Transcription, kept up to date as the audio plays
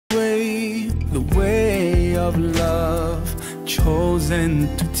the way of love, chosen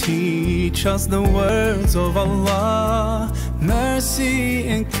to teach us the words of Allah, mercy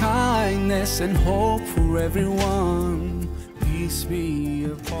and kindness and hope for everyone. Peace be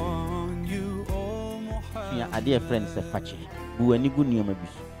upon you, O Muhammad. Yeah, dear friends, the fache. Buani gu nioma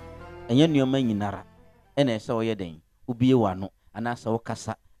bisu. Enye nioma nyinara. Ene ese oye den. Ubie wano anasa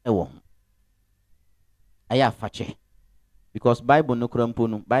okasa ewo ho. Aya fache. Because Bible no krampo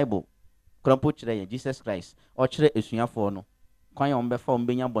no Bible krampo kire Jesus Christ o kire esuafo no kwan ya ombefa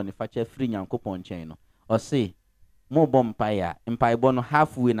ombenya bone fache free Nyankopon nchen no. O say mo bom paya empaibo no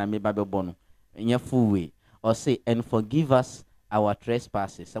halfway na me babebo no enye full way. Or say and forgive us our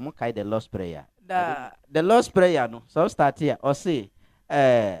trespasses. Some kind the Lord's prayer. The Lord's prayer no. So start here. Or say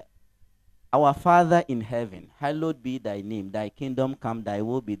our Father in heaven, hallowed be thy name. Thy kingdom come, thy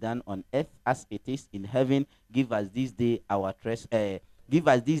will be done on earth as it is in heaven. Give us this day our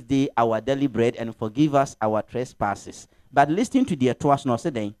daily bread, and forgive us our trespasses. But listen to the twice no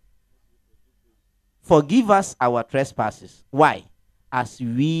say forgive us our trespasses. Why? As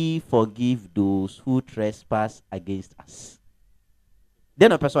we forgive those who trespass against us.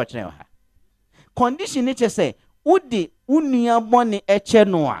 Then a person condition nature say, Udi unia boni eche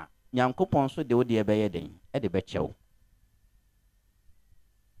noa. Nyankopon so de odi ebeye den e de bechew.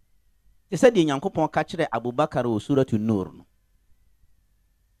 They said the Nyankopon ka kire Abubakar o suratu Nur no.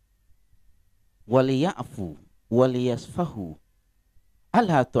 Waliyafu waliyasfahu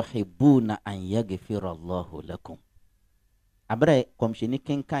ala tuhibbuna an yaghfira Allahu lakum. Abre komshini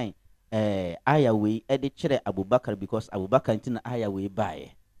kenkan aya we e de kire Abubakar because Abubakar ntina aya we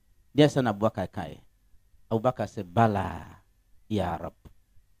bae. There son Abubakar kai. Abubakar said bala ya Rab.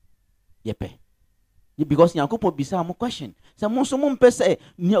 Yepe. Because Nyankopon bisa mo question. Say mo so mo mpese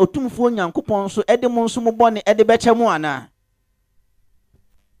ni otumfo Nyankopon so ede mo so mo bone ede beche mo ana.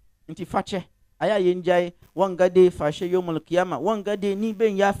 Nti fache aya yenjai wangade fashe yomul kiyama wangade ni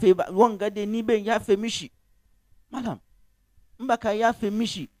ben yafe wangade ni ben yafe mishi. Madam mbaka yafe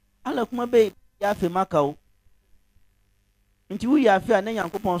mishi ala kuma be yafe makao. Nti wu yafe ana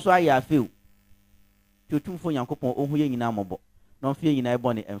Nyankopon so ayafe o. Ti otumfo Nyankopon ohu ye nyina mobo. You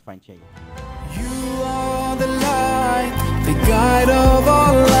are the light, the guide of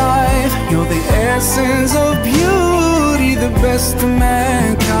our life. You're the essence of beauty, the best of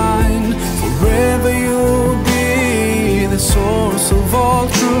mankind. Forever you'll be the source of all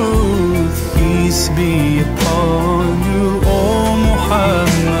truth. Peace be upon you, O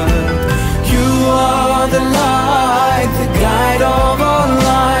Muhammad. You are the light, the guide of our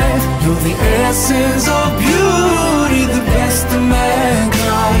life. You're the essence of beauty, the best of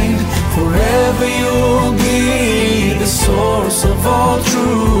mankind. Forever you'll be the source of all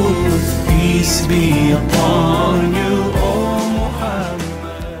truth. Peace be upon